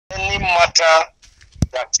matter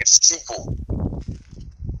that is civil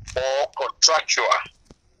or contractual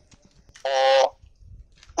or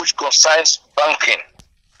which concerns banking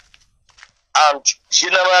and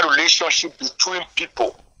general relationship between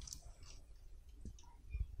people,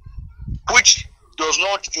 which does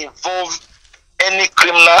not involve any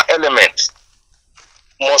criminal element,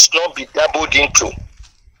 must not be dabbled into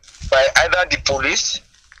by either the police,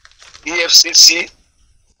 EFCC,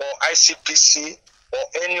 or ICPC, or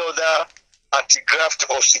any other anti-graft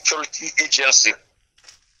or security agency.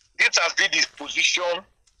 This has been the position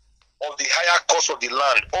of the higher court of the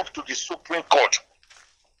land up to the Supreme Court,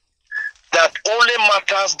 that only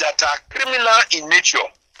matters that are criminal in nature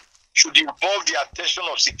should involve the attention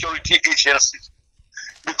of security agencies,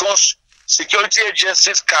 because security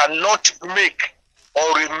agencies cannot make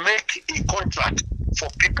or remake a contract for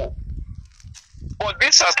people. But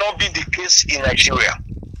this has not been the case in Nigeria.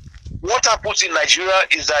 What happens in Nigeria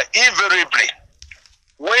is that invariably,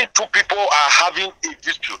 when two people are having a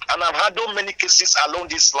dispute, and I've had so many cases along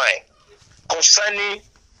this line concerning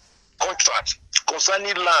contracts,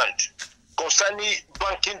 concerning land, concerning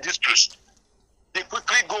banking disputes, they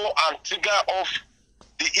quickly go and trigger off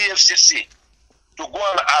the EFCC to go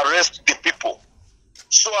and arrest the people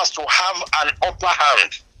so as to have an upper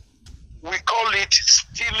hand. We call it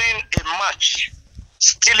stealing a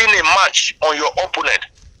match on your opponent.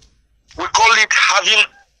 We call it having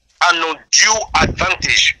an undue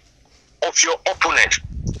advantage of your opponent.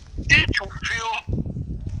 If you feel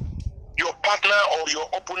your partner or your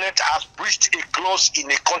opponent has breached a clause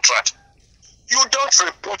in a contract, you don't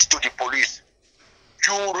report to the police.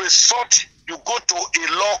 You go to a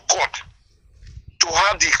law court to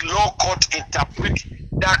have the law court interpret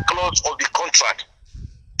that clause of the contract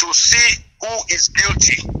to see who is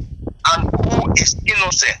guilty and who is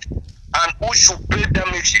innocent and who should pay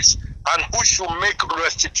damages and who should make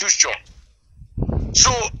restitution.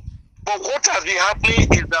 So, but what has been happening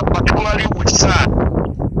is that particularly with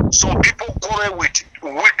SARS, some people quarrel with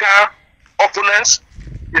weaker opponents.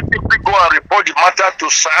 They simply go and report the matter to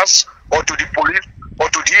SARS or to the police or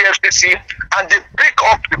to the EFCC, and they pick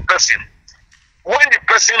up the person. When the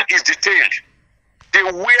person is detained, they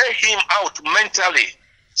wear him out mentally,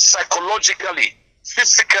 psychologically,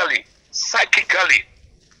 physically, psychically,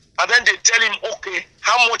 and then they tell him, okay,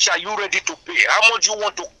 how much are you ready to pay? How much you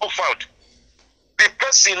want to offer out? The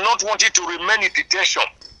person not wanting to remain in detention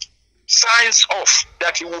signs off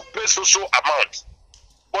that he will pay so amount.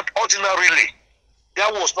 But ordinarily,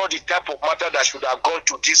 that was not the type of matter that should have gone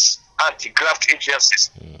to these anti-graft agencies.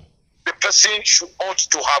 The person ought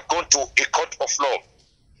to have gone to a court of law.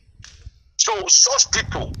 So such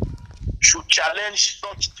people should challenge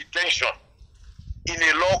such detention in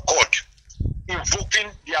a law court,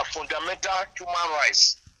 invoking their fundamental human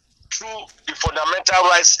rights through the fundamental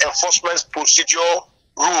rights enforcement procedure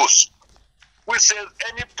rules, which says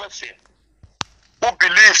any person who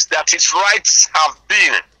believes that his rights have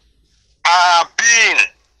been, are being,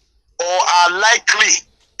 or are likely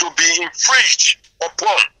to be infringed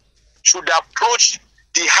upon should approach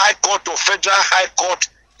the High Court or Federal High Court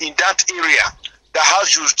in that area that has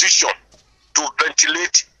jurisdiction to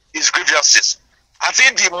ventilate his grievances. I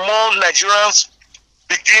think the more Nigerians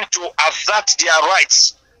begin to assert their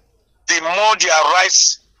rights, the more their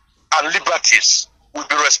rights and liberties will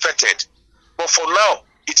be respected. But for now,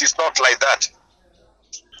 it is not like that.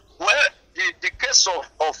 Well, the case of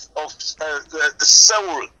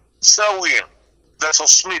Selwyn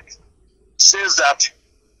versus Smith says that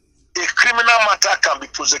a criminal matter can be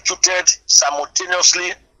prosecuted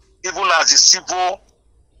simultaneously, even as the civil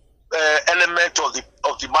element of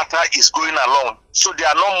the matter is going along. So they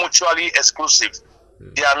are not mutually exclusive.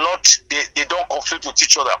 They are not. They don't conflict with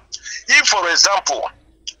each other. If, for example,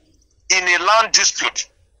 in a land dispute,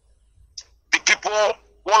 the people,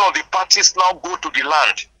 one of the parties now go to the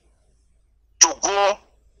land to go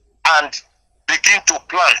and begin to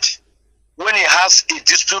plant when he has a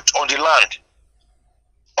dispute on the land,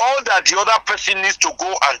 all that the other person needs to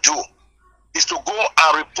go and do is to go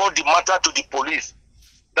and report the matter to the police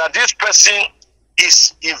that this person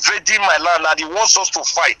is invading my land and he wants us to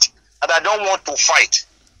fight and I don't want to fight.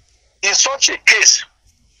 In such a case,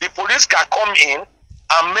 the police can come in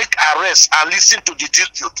and make arrests and listen to the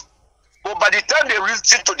dispute. But by the time they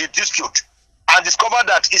listen to the dispute and discover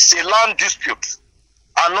that it's a land dispute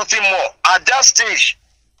and nothing more, at that stage,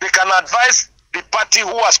 they can advise the party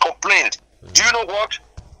who has complained, do you know what?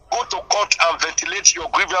 Go to court and ventilate your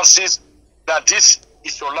grievances that this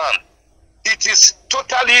is your land. It is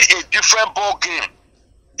totally a different ball game.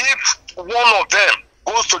 If one of them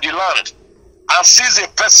goes to the land and sees a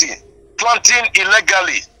person planting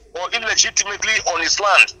illegally or illegitimately on his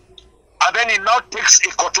land, and then he now takes a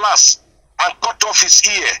cutlass and cut off his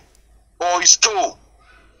ear or his toe,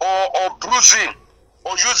 or bruise him,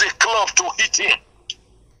 or use a club to hit him,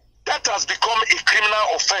 that has become a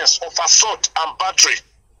criminal offense of assault and battery.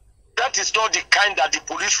 That is not the kind that the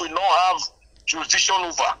police will not have jurisdiction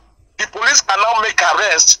over. The police can now make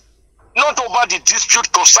arrests, not over the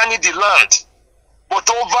dispute concerning the land, but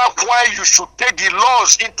over why you should take the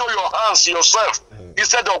laws into your hands yourself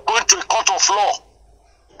instead of going to a court of law,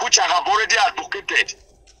 which I have already advocated.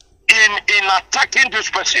 In attacking this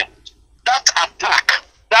person, that attack,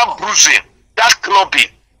 that bruising, that clubbing,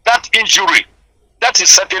 that injury, that is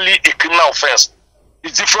certainly a criminal offense.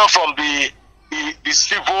 It's different from the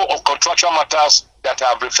civil or contractual matters that I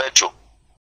have referred to.